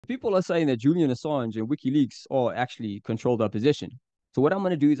People are saying that Julian Assange and WikiLeaks are actually controlled opposition. So what I'm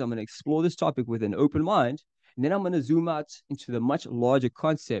going to do is I'm going to explore this topic with an open mind, and then I'm going to zoom out into the much larger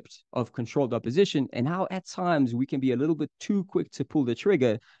concept of controlled opposition and how at times we can be a little bit too quick to pull the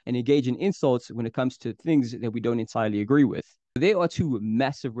trigger and engage in insults when it comes to things that we don't entirely agree with. There are two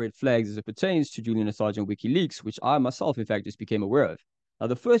massive red flags as it pertains to Julian Assange and WikiLeaks, which I myself, in fact, just became aware of. Now,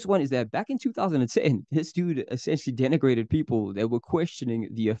 the first one is that back in 2010, this dude essentially denigrated people that were questioning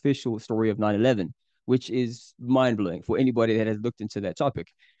the official story of 9/11, which is mind blowing for anybody that has looked into that topic.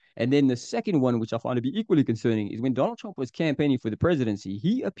 And then the second one, which I find to be equally concerning, is when Donald Trump was campaigning for the presidency,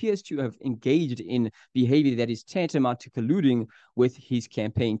 he appears to have engaged in behavior that is tantamount to colluding with his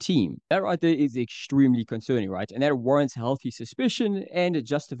campaign team. That right there is extremely concerning, right? And that warrants healthy suspicion and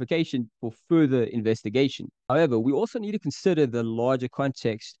justification for further investigation. However, we also need to consider the larger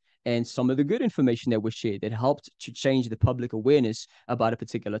context and some of the good information that was shared that helped to change the public awareness about a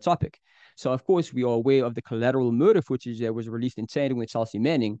particular topic. So, of course, we are aware of the collateral murder footage that was released in tandem with Chelsea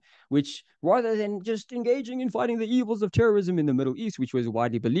Manning, which, rather than just engaging in fighting the evils of terrorism in the Middle East, which was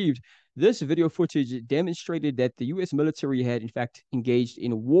widely believed, this video footage demonstrated that the US military had, in fact, engaged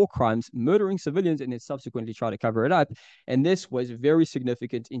in war crimes, murdering civilians, and then subsequently tried to cover it up. And this was very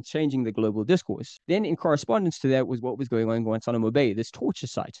significant in changing the global discourse. Then, in correspondence to that, was what was going on in Guantanamo Bay, this torture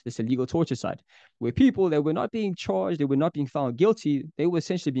site, this illegal torture site, where people that were not being charged, they were not being found guilty, they were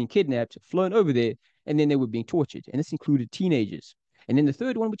essentially being kidnapped, flown over there, and then they were being tortured. And this included teenagers. And then the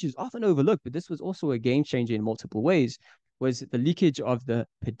third one, which is often overlooked, but this was also a game changer in multiple ways, was the leakage of the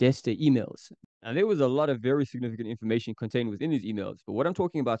Podesta emails. And there was a lot of very significant information contained within these emails. But what I'm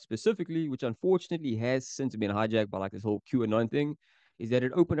talking about specifically, which unfortunately has since been hijacked by like this whole QAnon thing, is that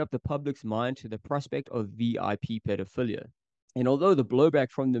it opened up the public's mind to the prospect of VIP pedophilia. And although the blowback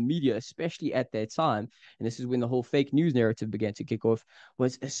from the media, especially at that time, and this is when the whole fake news narrative began to kick off,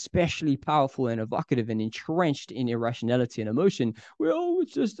 was especially powerful and evocative and entrenched in irrationality and emotion, well,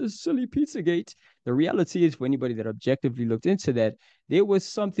 it's just a silly Pizzagate. The reality is, for anybody that objectively looked into that, there was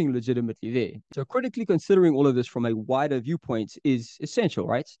something legitimately there. So critically considering all of this from a wider viewpoint is essential,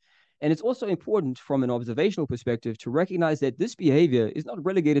 right? And it's also important from an observational perspective to recognize that this behavior is not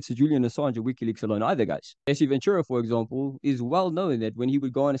relegated to Julian Assange or WikiLeaks alone either, guys. Jesse Ventura, for example, is well known that when he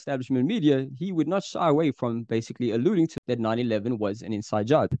would go on establishment media, he would not shy away from basically alluding to that 9/11 was an inside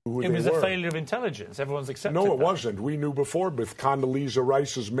job. It was a failure of intelligence. Everyone's accepted No, it that. wasn't. We knew before with Condoleezza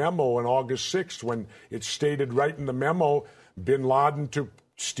Rice's memo on August 6th when it stated right in the memo, bin Laden to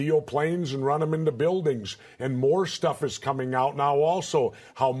steal planes and run them into buildings. And more stuff is coming out now also,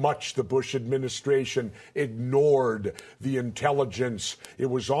 how much the Bush administration ignored the intelligence. It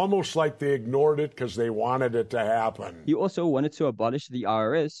was almost like they ignored it because they wanted it to happen. He also wanted to abolish the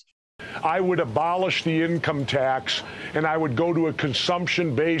IRS. I would abolish the income tax and I would go to a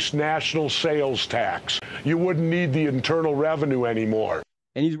consumption-based national sales tax. You wouldn't need the internal revenue anymore.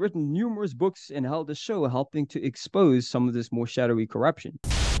 And he's written numerous books and held a show helping to expose some of this more shadowy corruption.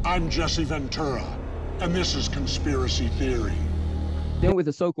 I'm Jesse Ventura, and this is Conspiracy Theory. Then with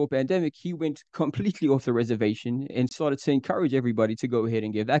the so-called pandemic, he went completely off the reservation and started to encourage everybody to go ahead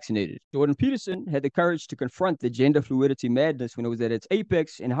and get vaccinated. Jordan Peterson had the courage to confront the gender fluidity madness when it was at its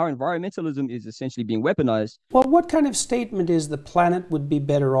apex and how environmentalism is essentially being weaponized. Well, what kind of statement is the planet would be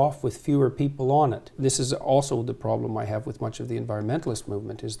better off with fewer people on it? This is also the problem I have with much of the environmentalist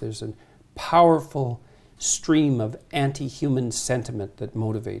movement, is there's a powerful stream of anti-human sentiment that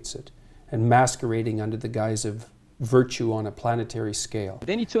motivates it, and masquerading under the guise of virtue on a planetary scale.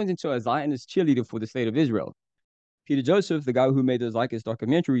 Then he turns into a Zionist cheerleader for the state of Israel. Peter Joseph, the guy who made those Icke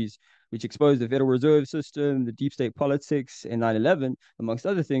documentaries, which exposed the Federal Reserve System, the deep state politics, and 9/11, amongst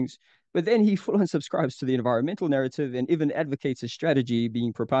other things. But then he full-on subscribes to the environmental narrative and even advocates a strategy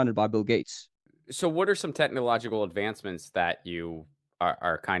being propounded by Bill Gates. So what are some technological advancements that you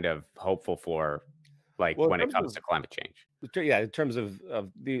are kind of hopeful for, like when it comes to climate change? Yeah, in terms of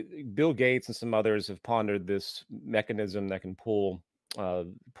the Bill Gates and some others have pondered this mechanism that can pull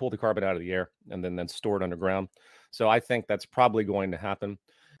the carbon out of the air and then store it underground. So I think that's probably going to happen.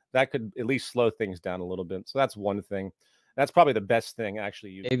 That could at least slow things down a little bit. So that's one thing. That's probably the best thing,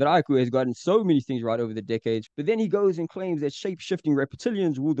 actually. David Icke has gotten so many things right over the decades, but then he goes and claims that shape-shifting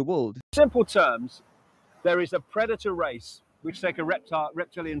reptilians rule the world. Simple terms, there is a predator race which take a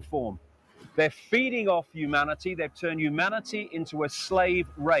reptilian form. They're feeding off humanity. They've turned humanity into a slave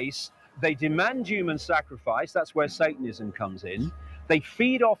race. They demand human sacrifice. That's where Satanism comes in. They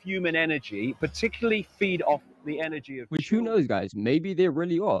feed off human energy, particularly feed off the energy of... Which, who knows, guys? Maybe they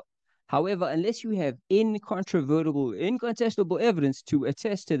really are. However, unless you have incontestable evidence to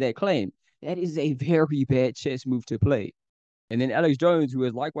attest to that claim, that is a very bad chess move to play. And then Alex Jones, who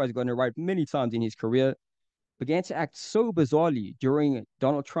has likewise gotten it right many times in his career, began to act so bizarrely during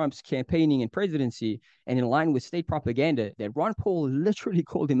Donald Trump's campaigning and presidency and in line with state propaganda that Ron Paul literally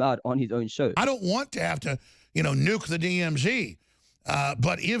called him out on his own show. I don't want to have to, nuke the DMZ.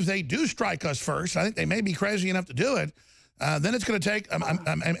 But if they do strike us first, I think they may be crazy enough to do it, then it's going to take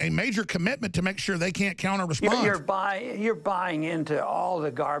a major commitment to make sure they can't counter-respond. You're buying into all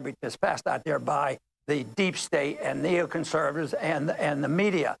the garbage that's passed out there by the deep state and neoconservatives and the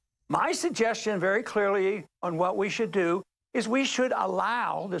media. My suggestion very clearly on what we should do is we should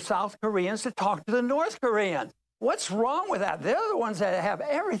allow the South Koreans to talk to the North Koreans. What's wrong with that? They're the ones that have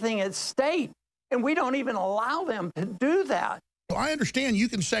everything at stake, and we don't even allow them to do that. I understand you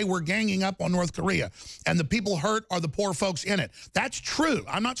can say we're ganging up on North Korea and the people hurt are the poor folks in it. That's true.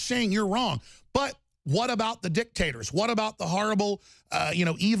 I'm not saying you're wrong. But what about the dictators? What about the horrible,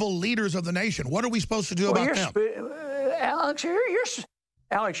 evil leaders of the nation? What are we supposed to do about them?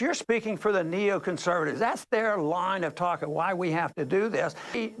 Alex, you're speaking for the neoconservatives. That's their line of talk of why we have to do this.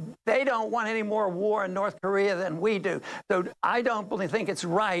 They don't want any more war in North Korea than we do. So I don't think it's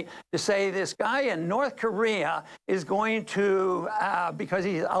right to say this guy in North Korea is going to, because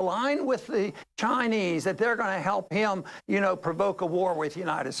he's aligned with the Chinese, that they're going to help him, provoke a war with the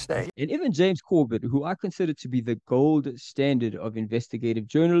United States. And even James Corbett, who I consider to be the gold standard of investigative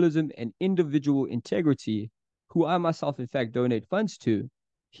journalism and individual integrity, who I myself, in fact, donate funds to,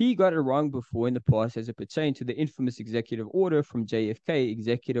 he got it wrong before in the past as it pertained to the infamous executive order from JFK,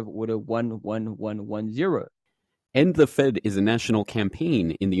 Executive Order 11110. End the Fed is a national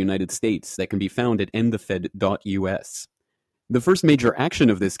campaign in the United States that can be found at endthefed.us. The first major action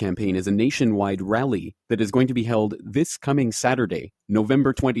of this campaign is a nationwide rally that is going to be held this coming Saturday,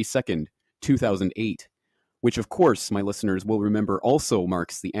 November 22nd, 2008, which of course my listeners will remember also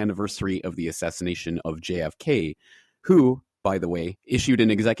marks the anniversary of the assassination of JFK, who, by the way, issued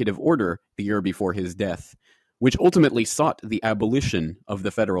an executive order the year before his death, which ultimately sought the abolition of the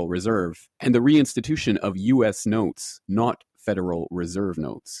Federal Reserve and the reinstitution of U.S. notes, not Federal Reserve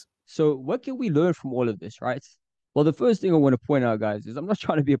notes. So what can we learn from all of this, right? Well, the first thing I want to point out, guys, is I'm not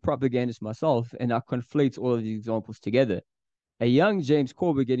trying to be a propagandist myself and I conflate all of these examples together. A young James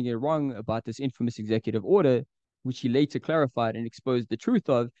Corbett getting it wrong about this infamous executive order, which he later clarified and exposed the truth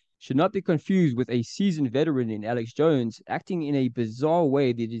of, should not be confused with a seasoned veteran in Alex Jones acting in a bizarre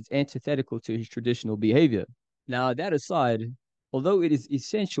way that is antithetical to his traditional behavior. Now, that aside, although it is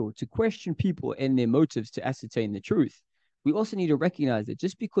essential to question people and their motives to ascertain the truth, we also need to recognize that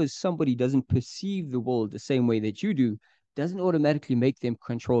just because somebody doesn't perceive the world the same way that you do, doesn't automatically make them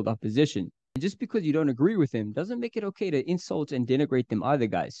controlled opposition. And just because you don't agree with them doesn't make it okay to insult and denigrate them either,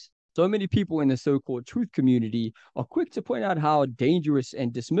 guys. So many people in the so-called truth community are quick to point out how dangerous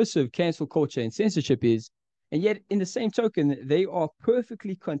and dismissive cancel culture and censorship is, and yet in the same token, they are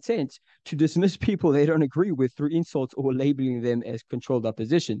perfectly content to dismiss people they don't agree with through insults or labeling them as controlled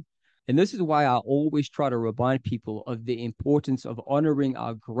opposition. And this is why I always try to remind people of the importance of honoring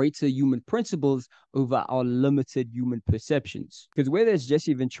our greater human principles over our limited human perceptions. Because whether it's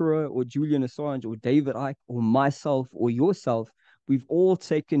Jesse Ventura or Julian Assange or David Icke or myself or yourself, we've all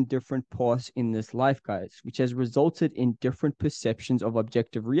taken different paths in this life, guys, which has resulted in different perceptions of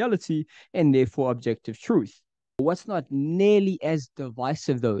objective reality and therefore objective truth. What's not nearly as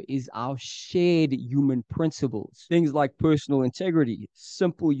divisive, though, is our shared human principles. Things like personal integrity,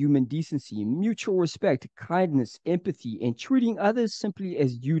 simple human decency, mutual respect, kindness, empathy, and treating others simply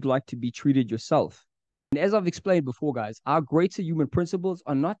as you'd like to be treated yourself. And as I've explained before, guys, our greater human principles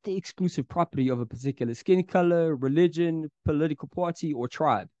are not the exclusive property of a particular skin color, religion, political party, or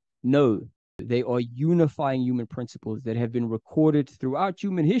tribe. No, they are unifying human principles that have been recorded throughout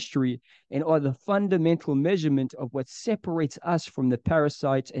human history and are the fundamental measurement of what separates us from the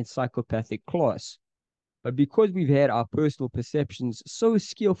parasite and psychopathic class. But because we've had our personal perceptions so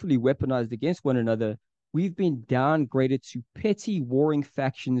skillfully weaponized against one another, we've been downgraded to petty warring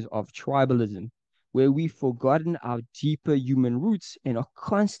factions of tribalism, where we've forgotten our deeper human roots and are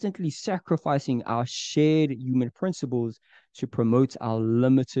constantly sacrificing our shared human principles to promote our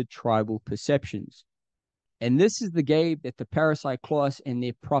limited tribal perceptions. And this is the game that the parasite class and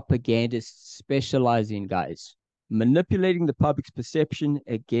their propagandists specialize in, guys, manipulating the public's perception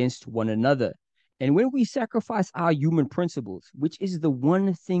against one another. And when we sacrifice our human principles, which is the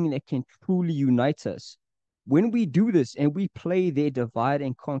one thing that can truly unite us, when we do this and we play their divide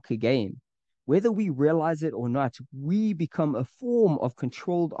and conquer game, whether we realize it or not, we become a form of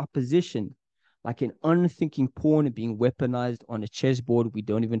controlled opposition, like an unthinking pawn being weaponized on a chessboard we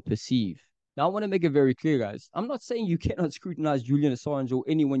don't even perceive. Now, I want to make it very clear, guys. I'm not saying you cannot scrutinize Julian Assange or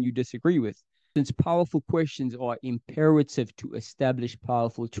anyone you disagree with. since powerful questions are imperative to establish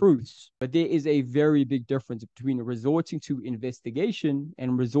powerful truths. But there is a very big difference between resorting to investigation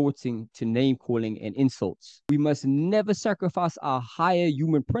and resorting to name-calling and insults. We must never sacrifice our higher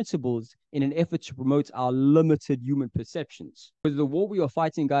human principles in an effort to promote our limited human perceptions. Because the war we are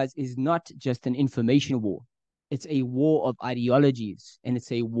fighting, guys, is not just an information war. It's a war of ideologies, and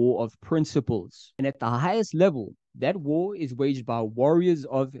it's a war of principles. And at the highest level, that war is waged by warriors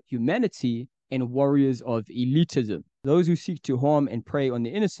of humanity and warriors of elitism, those who seek to harm and prey on the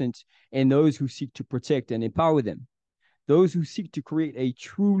innocent, and those who seek to protect and empower them, those who seek to create a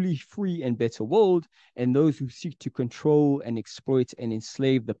truly free and better world, and those who seek to control and exploit and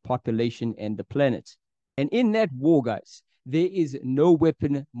enslave the population and the planet. And in that war, guys, there is no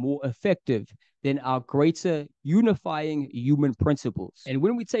weapon more effective than our greater unifying human principles. And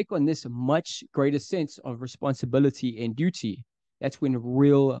when we take on this much greater sense of responsibility and duty, that's when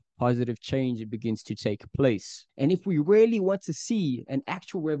real positive change begins to take place. And if we really want to see an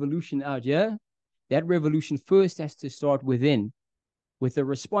actual revolution out here, that revolution first has to start within, with the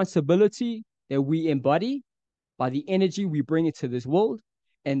responsibility that we embody by the energy we bring into this world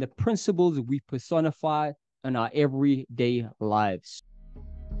and the principles we personify in our everyday lives.